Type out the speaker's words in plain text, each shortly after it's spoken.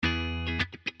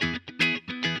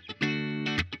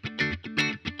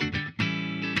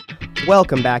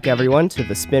Welcome back, everyone, to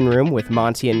the Spin Room with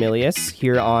Monty and Milius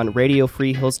here on Radio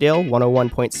Free Hillsdale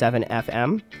 101.7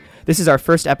 FM. This is our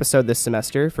first episode this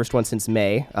semester, first one since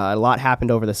May. A lot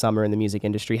happened over the summer in the music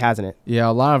industry, hasn't it? Yeah,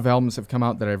 a lot of albums have come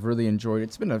out that I've really enjoyed.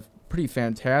 It's been a pretty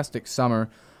fantastic summer.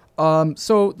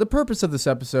 So the purpose of this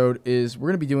episode is we're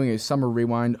going to be doing a summer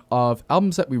rewind of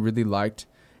albums that we really liked,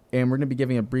 and we're going to be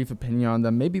giving a brief opinion on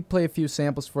them, maybe play a few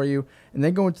samples for you, and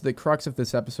then go into the crux of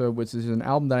this episode, which is an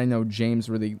album that I know James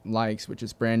really likes, which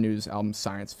is Brand New's album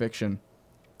Science Fiction.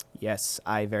 Yes,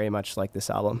 I very much like this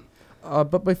album.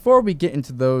 But before we get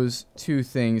into those two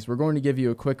things, we're going to give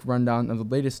you a quick rundown of the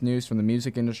latest news from the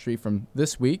music industry from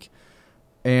this week.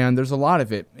 And there's a lot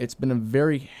of it. It's been a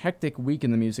very hectic week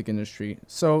in the music industry.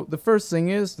 So the first thing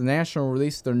is The National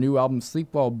released their new album Sleep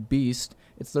Well Beast.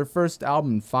 It's their first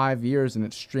album in 5 years, and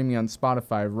it's streaming on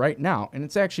Spotify right now. And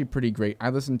it's actually pretty great. I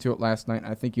listened to it last night.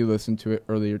 I think you listened to it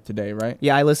earlier today, right?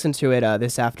 Yeah, I listened to it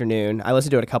this afternoon. I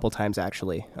listened to it a couple times,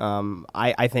 actually.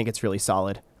 I think it's really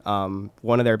solid. One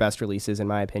of their best releases, in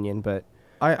my opinion, but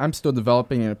I'm still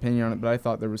developing an opinion on it, but I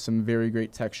thought there was some very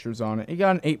great textures on it. It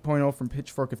got an 8.0 from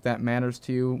Pitchfork, if that matters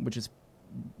to you, which is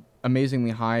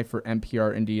amazingly high for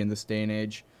NPR indie in this day and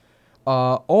age.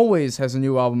 Always has a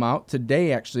new album out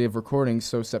today, actually, of recording,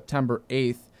 so September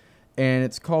 8th, and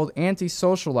it's called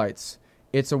Anti-Socialites.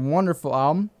 It's a wonderful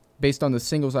album based on the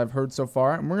singles I've heard so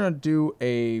far, and we're going to do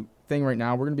a thing right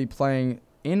now. We're going to be playing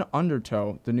In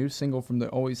Undertow, the new single from the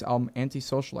Always album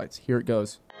Anti-Socialites. Here it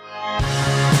goes.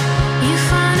 You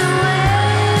find a way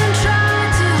and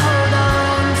try to hold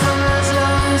on for as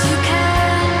long as you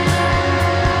can.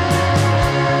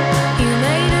 You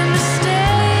made a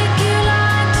mistake you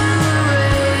like to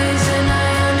erase, and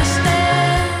I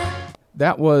understand.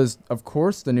 That was, of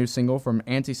course, the new single from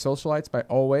Anti-Socialites by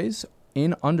Always,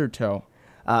 In Undertow.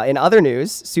 in other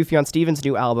news, Sufjan Stevens'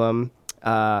 new album,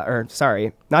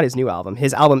 not his new album,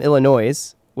 his album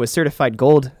Illinois was certified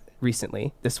gold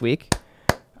recently, this week.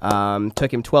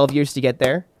 Took him 12 years to get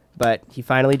there, but he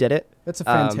finally did it. That's a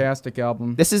fantastic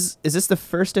album. Is this the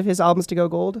first of his albums to go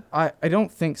gold? I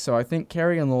don't think so. I think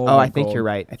Carrie and Lowell. Oh, I think you're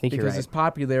right. Because his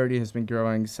popularity has been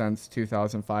growing since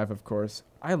 2005, of course.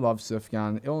 I love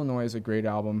Sufjan. Illinois is a great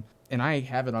album, and I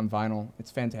have it on vinyl. It's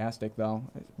fantastic, though.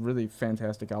 It's a really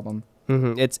fantastic album.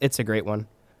 Mm-hmm. It's a great one.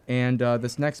 And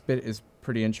this next bit is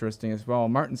pretty interesting as well.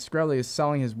 Martin Shkreli is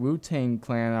selling his Wu-Tang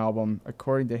Clan album.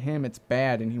 According to him, it's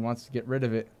bad, and he wants to get rid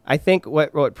of it. I think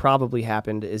what probably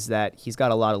happened is that he's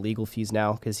got a lot of legal fees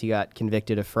now because he got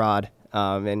convicted of fraud,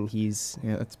 and he's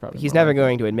never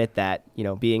going to admit that,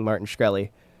 being Martin Shkreli.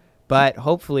 But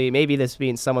hopefully, maybe this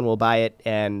means someone will buy it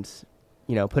and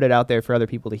put it out there for other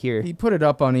people to hear. He put it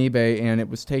up on eBay, and it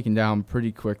was taken down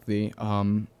pretty quickly.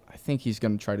 I think he's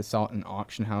going to try to sell it in an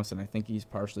auction house, and I think he's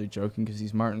partially joking because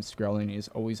he's Martin Shkreli and he's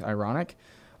always ironic.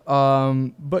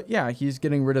 But yeah, he's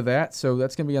getting rid of that, so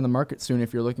that's going to be on the market soon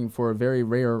if you're looking for a very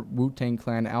rare Wu-Tang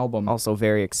Clan album. Also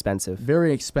very expensive.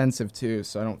 Very expensive, too,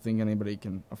 so I don't think anybody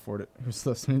can afford it who's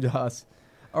listening to us.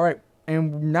 All right,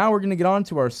 and now we're going to get on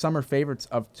to our summer favorites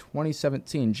of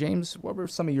 2017. James, what were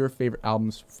some of your favorite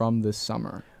albums from this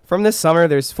summer? From this summer,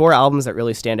 there's 4 albums that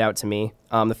really stand out to me.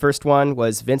 The first one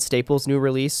was Vince Staples' new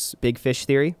release, Big Fish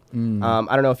Theory. I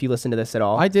don't know if you listened to this at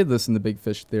all. I did listen to Big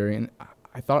Fish Theory, and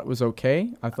I thought it was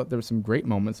okay. I thought there were some great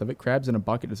moments of it. Crabs in a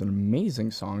Bucket is an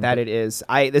amazing song. It is.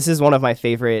 This is one of my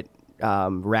favorite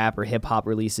rap or hip-hop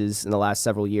releases in the last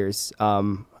several years.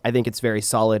 I think it's very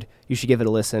solid. You should give it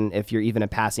a listen if you're even a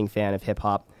passing fan of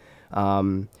hip-hop.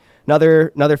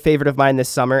 Another favorite of mine this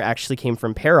summer actually came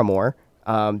from Paramore.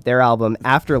 Their album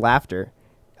After Laughter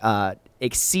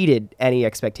exceeded any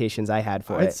expectations I had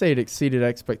for it. I'd say it exceeded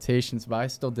expectations, but I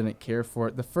still didn't care for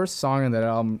it. The first song on that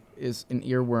album is an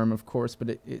earworm, of course,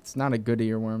 but it's not a good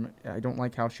earworm. I don't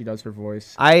like how she does her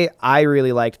voice. I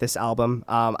really liked this album.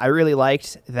 I really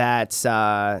liked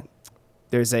that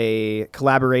there's a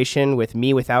collaboration with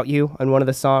Me Without You on one of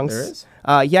the songs. There is?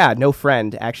 Yeah, No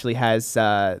Friend actually has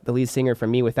the lead singer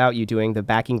from Me Without You doing the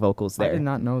backing vocals there. I did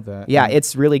not know that. Yeah,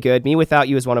 it's really good. Me Without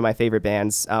You is one of my favorite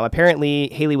bands. Apparently,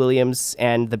 Hayley Williams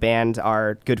and the band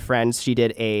are good friends. She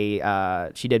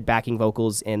did backing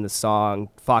vocals in the song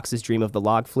Fox's Dream of the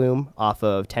Log Flume off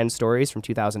of 10 Stories from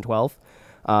 2012.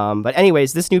 But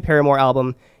anyways, this new Paramore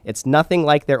album, it's nothing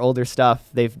like their older stuff.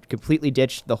 They've completely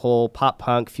ditched the whole pop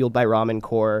punk fueled by ramen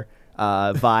core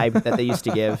vibe that they used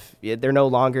to give. They're no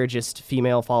longer just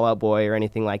female Fall Out Boy or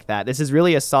anything like that. This is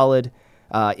really a solid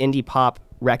indie pop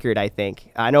record, I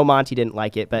think. I know Monty didn't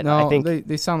like it, but I think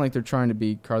they sound like they're trying to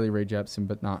be Carly Rae Jepsen,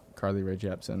 but not Carly Rae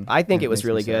Jepsen. I think it was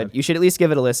really good. You should at least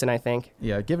give it a listen, I think.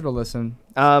 Yeah, give it a listen.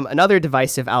 Another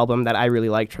divisive album that I really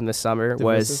liked from this summer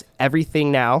was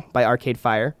Everything Now by Arcade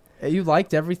Fire. You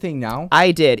liked Everything Now?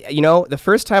 I did. You know, the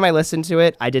first time I listened to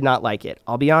it, I did not like it.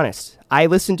 I'll be honest. I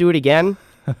listened to it again.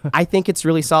 I think it's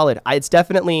really solid. It's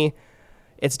definitely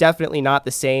not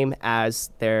the same as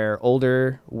their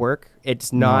older work.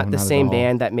 It's not the not at same all.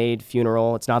 band that made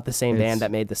Funeral. It's not the same It's- band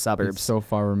that made The It's Suburbs. so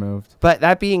far removed. But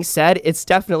that being said, it's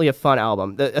definitely a fun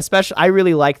album. Especially, I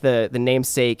really like the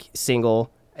Namesake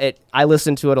single. I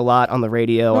listened to it a lot on the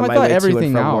radio on I my thought way to Everything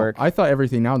and from Now. work. I thought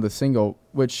Everything Now, the single,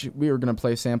 which we were gonna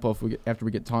play a sample after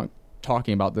we get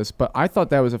talking about this, but I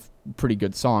thought that was a pretty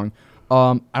good song.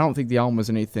 I don't think the album was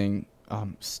anything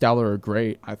stellar or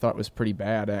great. I thought it was pretty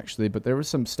bad actually, but there was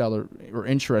some stellar or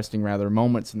interesting rather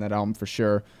moments in that album for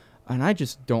sure. And I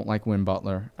just don't like Win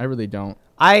Butler. I really don't.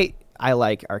 I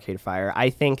like Arcade Fire. I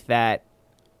think that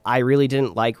I really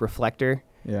didn't like Reflector.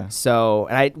 Yeah, So,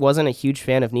 and I wasn't a huge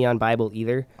fan of Neon Bible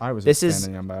either. I was. This a fan is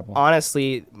of Neon Bible.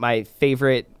 honestly my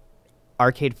favorite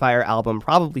Arcade Fire album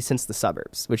probably since The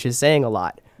Suburbs, which is saying a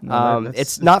lot. No,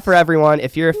 It's not for everyone.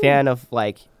 If you're a fan of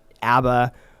like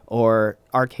ABBA or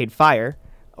Arcade Fire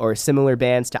or similar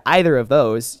bands to either of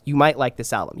those, you might like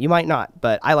this album. You might not,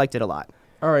 but I liked it a lot.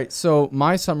 All right, so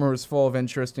my summer was full of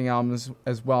interesting albums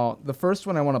as well. The first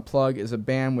one I want to plug is a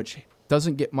band which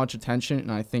doesn't get much attention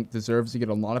and I think deserves to get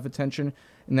a lot of attention,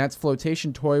 and that's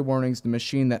Flotation Toy Warnings, The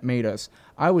Machine That Made Us.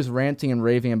 I was ranting and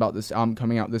raving about this album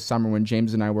coming out this summer when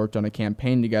James and I worked on a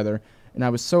campaign together, and I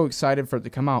was so excited for it to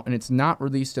come out, and it's not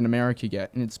released in America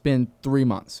yet, and it's been 3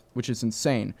 months, which is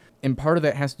insane. And part of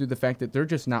that has to do with the fact that they're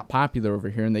just not popular over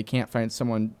here, and they can't find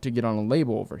someone to get on a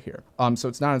label over here. So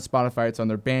it's not on Spotify, it's on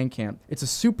their Bandcamp. It's a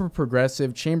super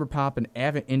progressive chamber pop and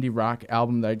avant indie rock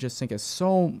album that I just think has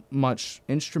so much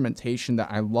instrumentation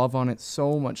that I love on it,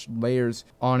 so much layers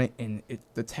on it, and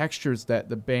the textures that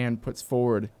the band puts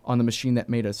forward on The Machine That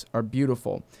Made Us are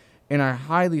beautiful. And I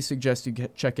highly suggest you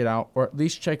check it out, or at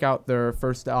least check out their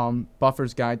first album,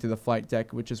 Buffer's Guide to the Flight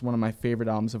Deck, which is one of my favorite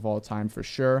albums of all time for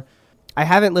sure. I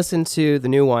haven't listened to the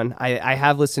new one. I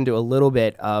have listened to a little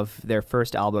bit of their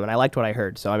first album, and I liked what I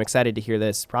heard, so I'm excited to hear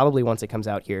this probably once it comes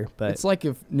out here. But It's like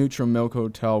if Neutral Milk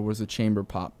Hotel was a chamber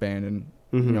pop band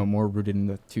and more rooted in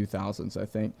the 2000s, I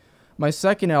think. My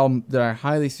second album that I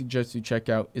highly suggest you check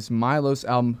out is Milo's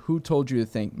album, Who Told You to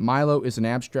Think? Milo is an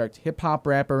abstract hip-hop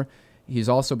rapper. He's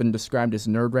also been described as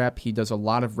nerd rap. He does a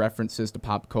lot of references to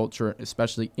pop culture,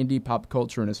 especially indie pop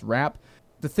culture in his rap.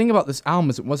 The thing about this album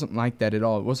is it wasn't like that at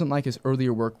all. It wasn't like his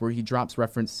earlier work where he drops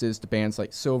references to bands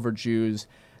like Silver Jews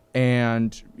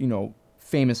and,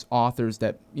 famous authors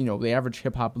that, the average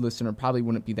hip-hop listener probably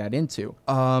wouldn't be that into.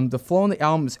 The flow on the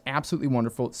album is absolutely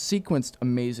wonderful. It's sequenced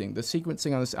amazing. The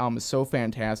sequencing on this album is so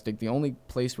fantastic. The only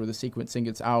place where the sequencing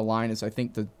gets out of line is I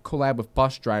think the collab with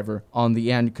Bus Driver on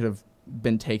the end could have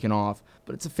been taken off.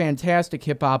 But it's a fantastic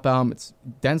hip-hop album. It's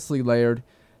densely layered.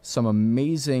 Some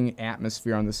amazing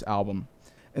atmosphere on this album.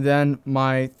 And then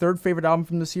my third favorite album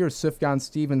from this year is Sufjan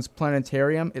Stevens'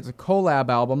 Planetarium. It's a collab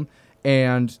album.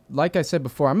 And like I said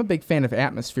before, I'm a big fan of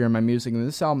atmosphere in my music, and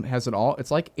this album has it all.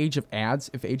 It's like Age of Ads,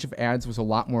 if Age of Ads was a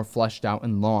lot more fleshed out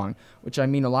and long, which I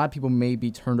mean a lot of people may be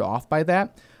turned off by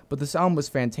that, but this album was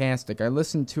fantastic. I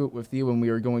listened to it with you when we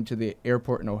were going to the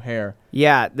airport in O'Hare.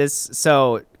 yeah,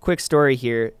 so quick story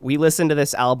here. We listened to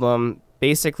this album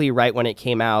basically right when it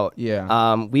came out.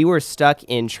 Yeah. We were stuck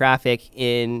in traffic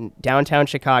in downtown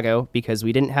Chicago because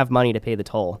we didn't have money to pay the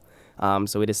toll.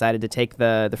 So we decided to take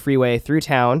the freeway through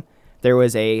town. There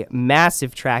was a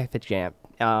massive traffic jam.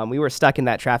 We were stuck in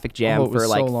that traffic jam Oh, it for was so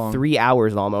like long. 3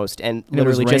 hours almost, and And it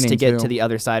was literally just to raining, get too. to the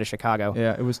other side of Chicago.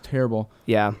 Yeah, it was terrible.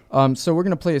 Yeah. So we're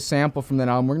going to play a sample from that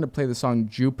album. We're going to play the song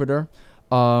Jupiter.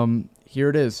 Here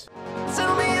it is.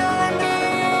 Tell me your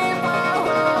name,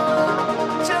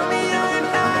 oh, tell me you're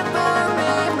not the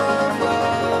name of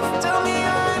love. Tell me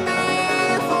your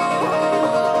name,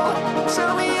 oh,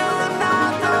 tell me you're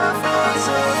not the face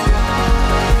of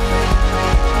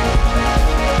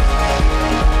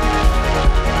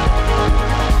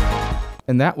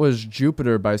And that was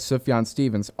Jupiter by Sufjan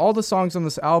Stevens. All the songs on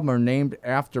this album are named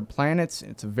after planets.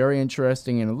 It's a very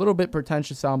interesting and a little bit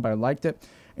pretentious album, but I liked it.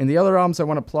 And the other albums I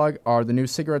want to plug are the new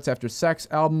Cigarettes After Sex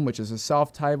album, which is a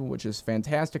self-titled, which is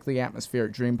fantastically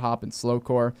atmospheric dream pop and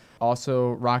slowcore.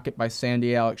 Also, Rocket by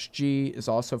Sandy Alex G is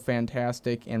also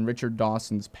fantastic, and Richard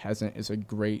Dawson's Peasant is a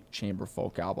great chamber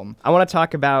folk album. I want to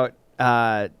talk about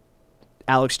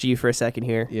Alex G for a second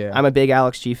here. Yeah. I'm a big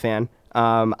Alex G fan.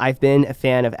 I've been a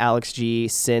fan of Alex G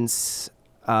since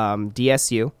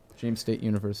DSU. James State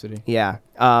University. Yeah.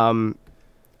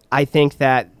 I think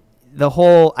that the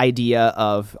whole idea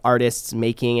of artists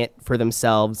making it for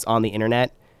themselves on the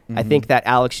internet, I think that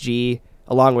Alex G,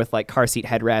 along with like Car Seat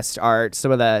Headrest, are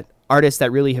some of the artists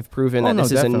that really have proven Oh, that no,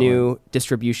 this is definitely. a new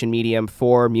distribution medium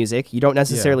for music. You don't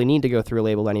necessarily need to go through a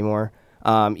label anymore,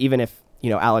 even if,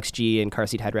 Alex G and Car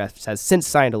Seat Headrest has since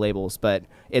signed to labels, but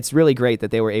it's really great that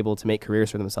they were able to make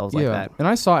careers for themselves like that. And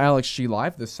I saw Alex G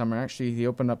live this summer. Actually, he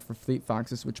opened up for Fleet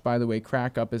Foxes, which, by the way,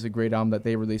 Crack Up is a great album that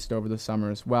they released over the summer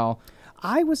as well.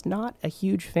 I was not a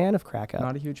huge fan of Crack Up.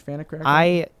 Not a huge fan of Crack Up?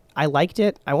 I liked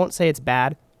it. I won't say it's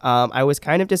bad. I was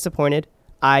kind of disappointed.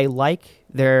 I like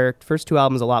their first two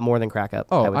albums a lot more than Crack Up.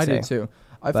 Oh, I would I say. did too.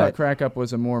 I But- thought Crack Up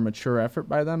was a more mature effort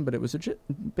by them, but it was a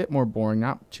bit more boring,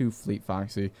 not too Fleet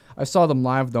Foxy. I saw them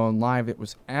live, though, and live it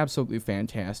was absolutely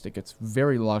fantastic. It's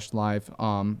very lush live.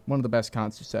 One of the best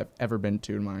concerts I've ever been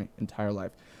to in my entire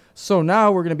life. So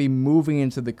now we're going to be moving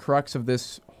into the crux of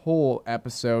this whole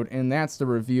episode, and that's the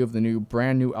review of the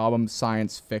brand new album,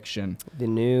 Science Fiction. The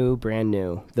new, brand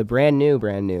new. The brand new,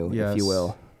 if Yes. you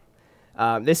will.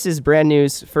 This is Brand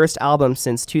New's first album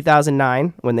since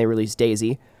 2009 when they released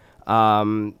Daisy.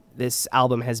 This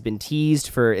album has been teased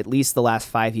for at least the last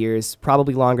 5 years,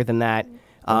 probably longer than that.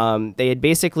 They had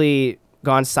basically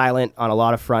gone silent on a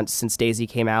lot of fronts since Daisy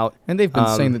came out. And they've been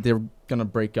saying that they're going to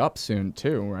break up soon,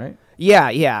 too, right?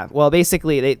 Yeah. Well,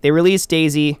 basically, they released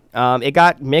Daisy. It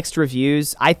got mixed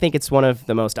reviews. I think it's one of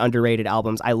the most underrated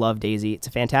albums. I love Daisy. It's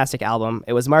a fantastic album.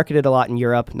 It was marketed a lot in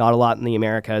Europe, not a lot in the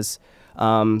Americas.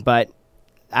 But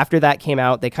after that came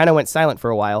out, they kind of went silent for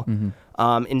a while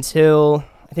until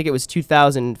I think it was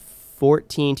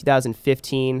 2014,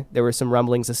 2015. There were some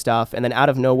rumblings of stuff. And then out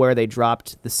of nowhere, they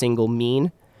dropped the single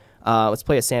Mean. Let's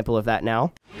play a sample of that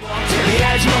now. To the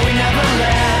edge where we never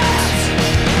left.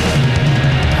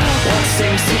 What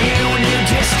sings to you when you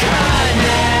disconnect?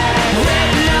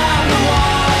 Written on the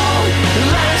wall,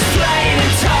 letters plain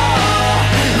and tall.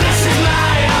 This is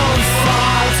my own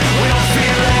fault. We don't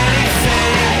feel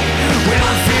anything. We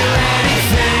don't feel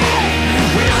anything.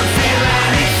 We don't feel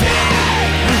anything.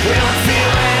 We don't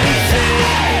feel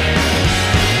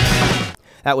anything.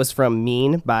 That was from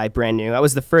Mean by Brand New. That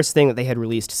was the first thing that they had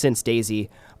released since Daisy.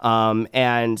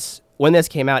 And when this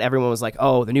came out, everyone was like,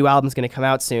 oh, the new album's going to come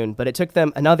out soon. But it took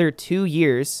them another 2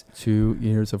 years. 2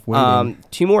 years of waiting.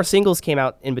 2 more singles came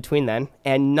out in between then.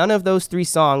 And none of those 3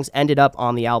 songs ended up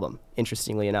on the album,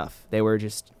 interestingly enough. They were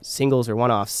just singles or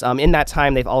one-offs. In that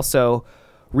time, they've also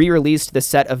re-released the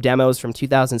set of demos from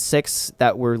 2006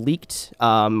 that were leaked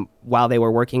while they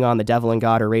were working on The Devil and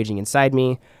God Are Raging Inside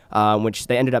Me, which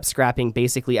they ended up scrapping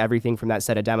basically everything from that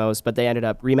set of demos, but they ended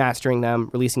up remastering them,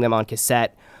 releasing them on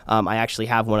cassette. I actually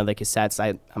have one of the cassettes.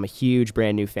 I'm a huge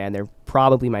Brand New fan. They're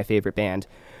probably my favorite band.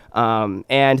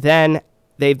 And then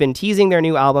they've been teasing their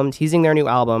new album.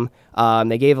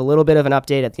 They gave a little bit of an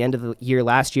update at the end of the year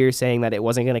last year saying that it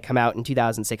wasn't going to come out in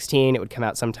 2016. It would come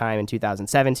out sometime in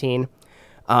 2017.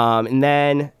 And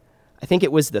then I think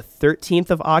it was the 13th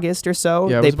of August or so.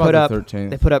 Yeah, it they was about put the up 13th.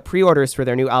 They put up pre-orders for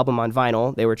their new album on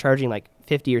vinyl. They were charging like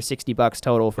 $50 or $60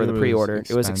 total for It the was pre-order.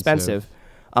 It was expensive. expensive.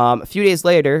 A few days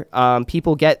later,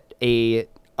 people get a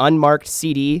unmarked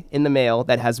CD in the mail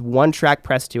that has one track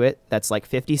pressed to it that's like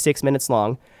 56 minutes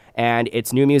long, and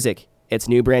it's new music. It's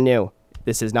new, brand new.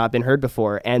 This has not been heard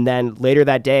before. And then later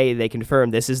that day, they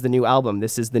confirmed this is the new album.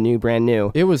 This is the new, brand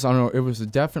new. It was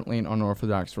definitely an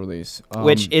unorthodox release,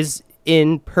 Which is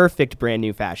in perfect Brand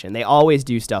New fashion. They always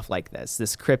do stuff like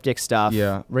this cryptic stuff.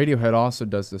 Yeah, Radiohead also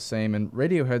does the same, and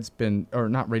Brand New has been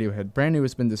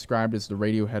described as the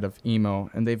Radiohead of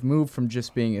emo, and they've moved from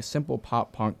just being a simple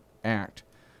pop punk act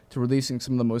to releasing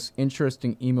some of the most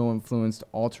interesting emo-influenced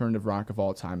alternative rock of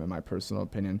all time, in my personal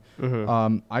opinion.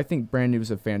 I think Brand New is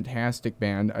a fantastic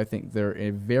band. I think they're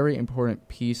a very important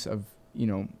piece of,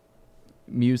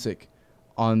 music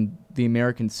on the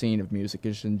American scene of music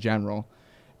just in general.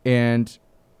 And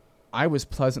I was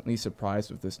pleasantly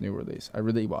surprised with this new release. I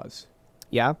really was.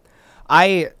 Yeah.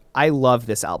 I love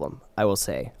this album, I will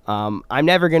say. I'm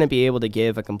never going to be able to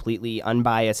give a completely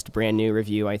unbiased Brand New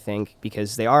review, I think,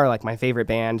 because they are like my favorite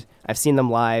band. I've seen them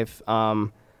live.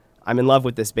 I'm in love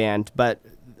with this band, but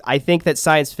I think that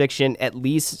Science Fiction at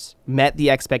least met the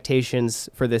expectations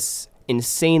for this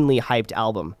insanely hyped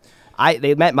album.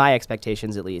 They met my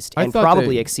expectations at least, I and thought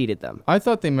probably they- exceeded them. I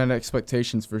thought they met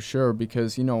expectations for sure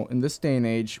because, in this day and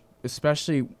age,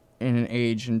 especially in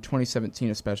 2017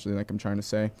 especially, like I'm trying to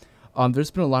say, there's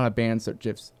been a lot of bands that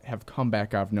just have come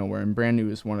back out of nowhere, and Brand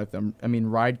New is one of them. I mean,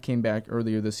 Ride came back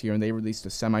earlier this year, and they released a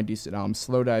semi-decent album.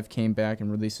 Slowdive came back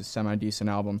and released a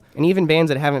semi-decent album. And even bands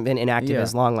that haven't been inactive Yeah.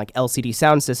 as long, like LCD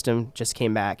Sound System, just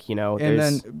came back.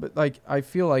 I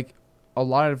feel like a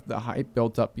lot of the hype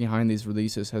built up behind these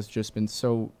releases has just been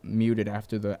so muted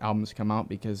after the albums come out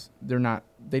because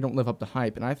they don't live up to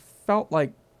hype. And I felt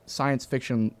like Science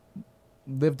Fiction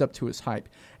lived up to his hype,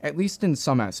 at least in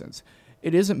some essence.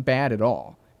 It isn't bad at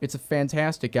all. It's a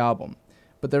fantastic album,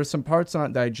 but there's some parts on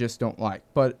it that I just don't like.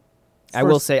 But I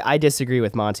will say I disagree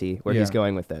with Monty where he's Yeah.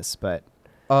 going with this, but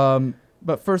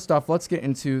But first off, let's get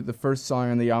into the first song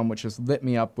on the album, which is Lit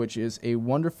Me Up, which is a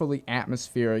wonderfully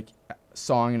atmospheric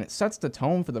song, and it sets the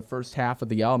tone for the first half of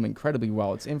the album incredibly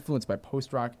well. It's influenced by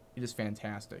post-rock. It is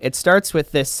fantastic. it starts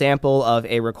with this sample of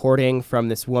a recording from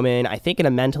this woman, I think in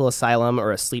a mental asylum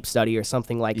or a sleep study or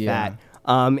something like Yeah. that.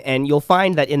 And you'll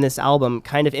find that in this album,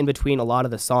 kind of in between a lot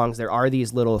of the songs, there are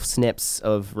these little snips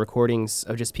of recordings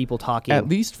of just people talking. At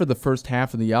least for the first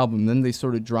half of the album, then they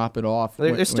sort of drop it off.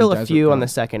 There's still a few on the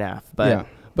second half, but yeah.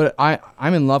 But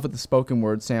I'm in love with the spoken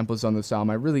word samples on this album.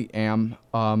 I really am.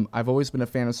 I've always been a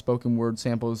fan of spoken word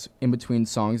samples in between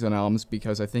songs and albums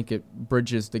because I think it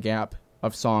bridges the gap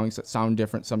of songs that sound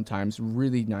different sometimes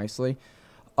really nicely.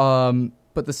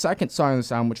 But the second song on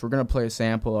this album, which we're going to play a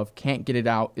sample of, Can't Get It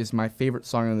Out, is my favorite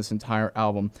song on this entire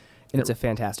album. And it's a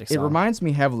fantastic song. it reminds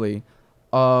me heavily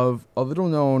of a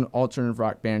little-known alternative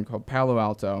rock band called Palo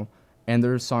Alto and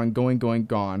their song Going, Going,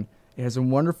 Gone. It has a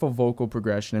wonderful vocal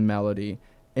progression and melody,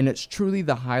 and it's truly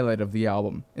the highlight of the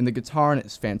album. And the guitar on it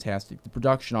is fantastic. The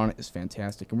production on it is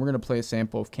fantastic. And we're going to play a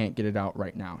sample of Can't Get It Out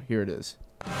right now. Here it is.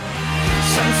 Sometimes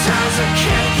I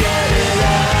can't get it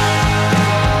out.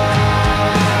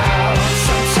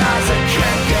 Sometimes I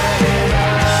can't get it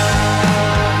out.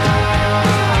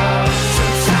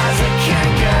 Sometimes I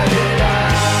can't get it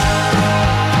out.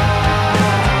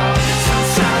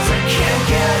 Sometimes I can't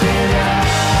get it out.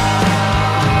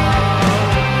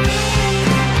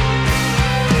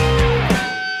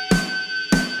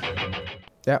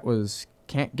 That was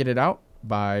Can't Get It Out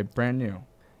by Brand New.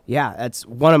 Yeah, that's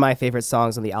one of my favorite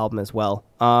songs on the album as well.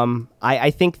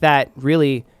 I think that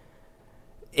really,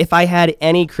 if I had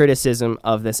any criticism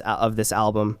of this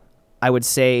album, I would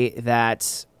say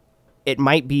that it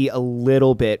might be a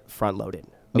little bit front-loaded,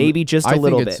 maybe just a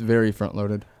little I think bit. it's very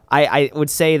front-loaded. I would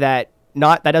say that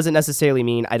that doesn't necessarily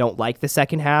mean I don't like the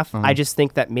second half. I just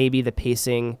think that maybe the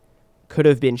pacing could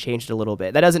have been changed a little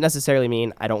bit. That doesn't necessarily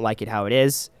mean I don't like it how it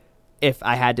is. If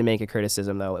I had to make a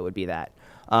criticism, though, it would be that.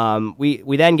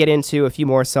 We then get into a few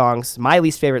more songs. My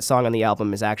least favorite song on the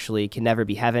album is actually Can Never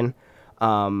Be Heaven.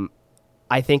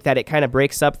 I think that it kind of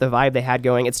breaks up the vibe they had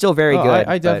going. It's still very good.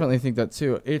 I but definitely think that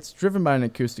too. It's driven by an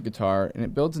acoustic guitar, and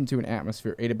it builds into an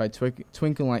atmosphere aided by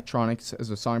twinkling electronics as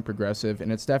the song progressive,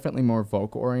 and it's definitely more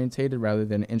vocal-orientated rather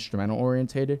than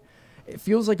instrumental-orientated. It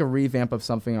feels like a revamp of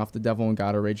something off The Devil and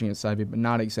God Are Raging Inside Me, but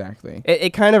not exactly.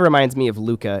 It kind of reminds me of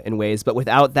Luca in ways, but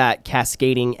without that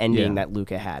cascading ending Yeah. that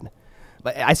Luca had.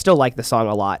 But I still like the song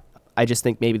a lot. I just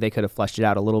think maybe they could have fleshed it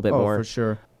out a little bit more. For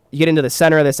sure. You get into the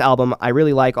center of this album. I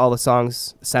really like all the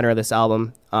songs center of this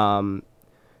album.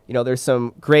 There's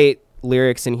some great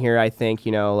lyrics in here, I think,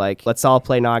 like Let's All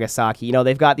Play Nagasaki.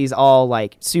 They've got these all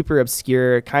like super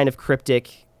obscure, kind of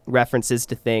cryptic references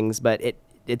to things, but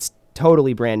it's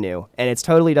totally brand new. And it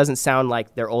totally doesn't sound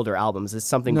like their older albums. It's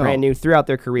something No. brand new throughout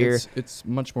their career. It's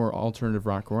much more alternative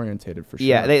rock orientated for sure.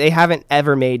 Yeah, they haven't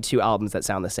ever made two albums that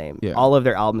sound the same. Yeah. All of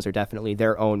their albums are definitely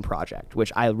their own project,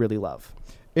 which I really love.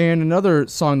 And another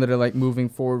song that I like moving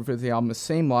forward with the album is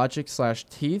Same Logic /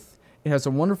 Teeth. It has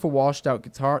a wonderful washed out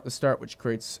guitar at the start, which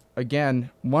creates,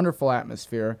 again, wonderful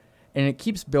atmosphere. And it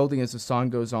keeps building as the song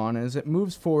goes on. And as it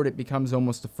moves forward, it becomes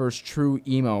almost the first true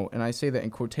emo. And I say that in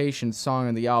quotation, song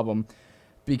on the album,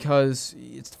 because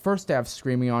it's the first to have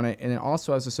screaming on it. And it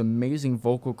also has this amazing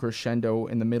vocal crescendo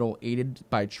in the middle, aided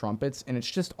by trumpets. And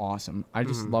it's just awesome. I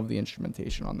just love the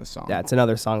instrumentation on this song. Yeah, it's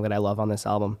another song that I love on this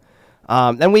album.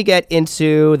 Then we get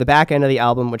into the back end of the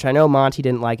album, which I know Monty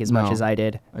didn't like as much No, as I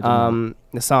did. I did not.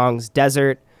 The songs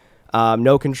Desert,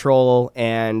 No Control,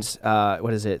 and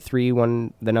what is it?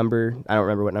 3-1. The number I don't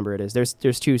remember what number it is.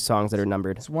 There's two songs that are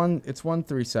numbered. It's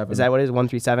 137. Is that what it is?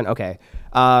 137. Okay.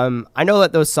 I know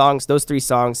that those three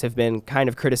songs have been kind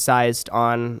of criticized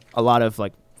on a lot of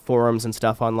like forums and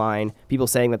stuff online. People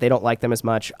saying that they don't like them as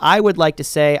much. I would like to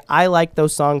say I like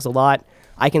those songs a lot.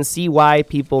 I can see why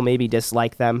people maybe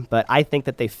dislike them, but I think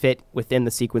that they fit within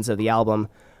the sequence of the album,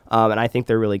 and I think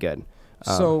they're really good.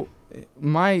 So,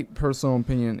 my personal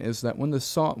opinion is that when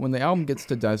the album gets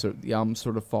to Desert, the album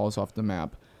sort of falls off the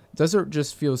map. Desert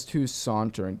just feels too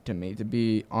sauntering to me to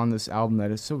be on this album that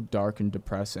is so dark and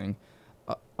depressing.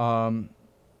 And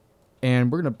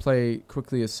we're gonna play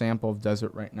quickly a sample of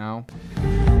Desert right now.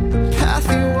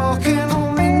 Path you're walking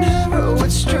only narrow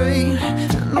and straight.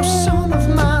 No son of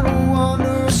mine will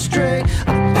wander astray.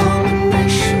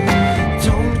 Abomination,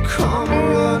 don't come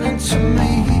running to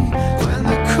me when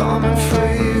they're coming for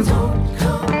you. Don't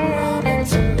come running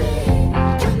to me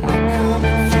when they're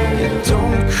coming for you.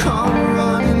 Don't come running.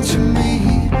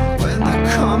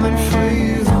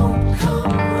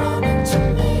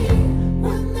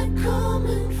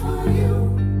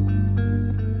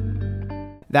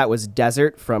 That was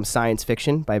Desert from Science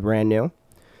Fiction by Brand New.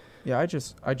 Yeah, I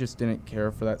just didn't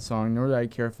care for that song, nor did I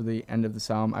care for the end of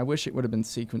this album. I wish it would have been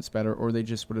sequenced better, or they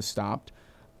just would have stopped.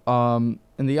 And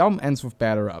the album ends with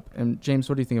Batter Up. And James,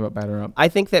 what do you think about Batter Up? I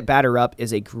think that Batter Up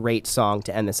is a great song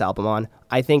to end this album on.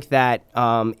 I think that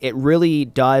it really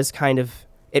does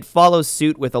it follows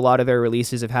suit with a lot of their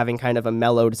releases of having kind of a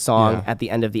mellowed song at the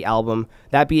end of the album.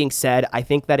 That being said, I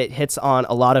think that it hits on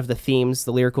a lot of the themes,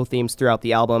 the lyrical themes throughout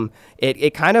the album.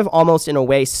 It kind of almost in a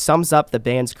way sums up the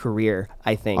band's career,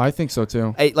 I think. I think so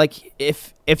too. Like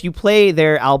if you play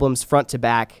their albums front to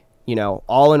back,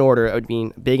 all in order, it would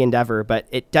be a big endeavor, but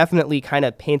it definitely kind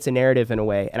of paints a narrative in a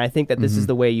way. And I think that this is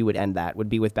the way you would end that, would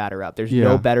be with Batter Up. There's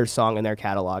no better song in their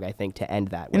catalog, I think, to end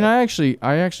that with. And I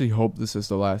actually hope this is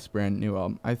the last Brand New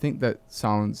album. I think that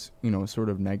sounds, sort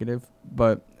of negative,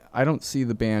 but I don't see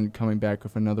the band coming back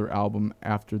with another album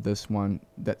after this one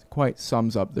that quite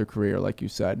sums up their career, like you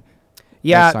said.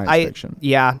 Yeah, Science Fiction.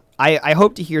 I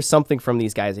hope to hear something from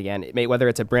these guys again, whether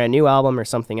it's a Brand New album or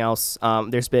something else.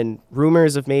 There's been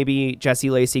rumors of maybe Jesse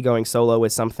Lacey going solo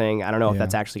with something. I don't know if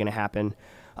that's actually going to happen.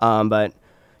 But,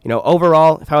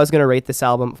 overall, if I was going to rate this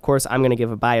album, of course, I'm going to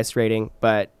give a biased rating,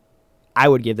 but I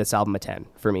would give this album a 10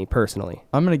 for me personally.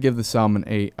 I'm going to give this album an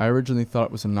 8. I originally thought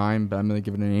it was a 9, but I'm going to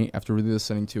give it an 8. After really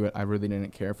listening to it, I really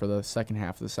didn't care for the second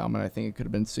half of this album, and I think it could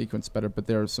have been sequenced better, but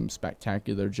there are some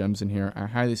spectacular gems in here. I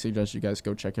highly suggest you guys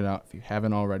go check it out if you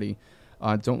haven't already.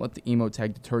 Don't let the emo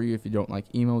tag deter you if you don't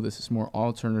like emo. This is more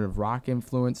alternative rock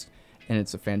influenced, and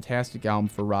it's a fantastic album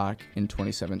for rock in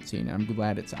 2017. I'm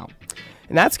glad it's out.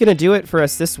 And that's going to do it for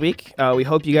us this week. We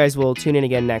hope you guys will tune in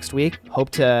again next week. Hope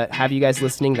to have you guys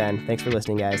listening then. Thanks for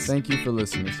listening, guys. Thank you for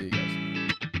listening. See you guys.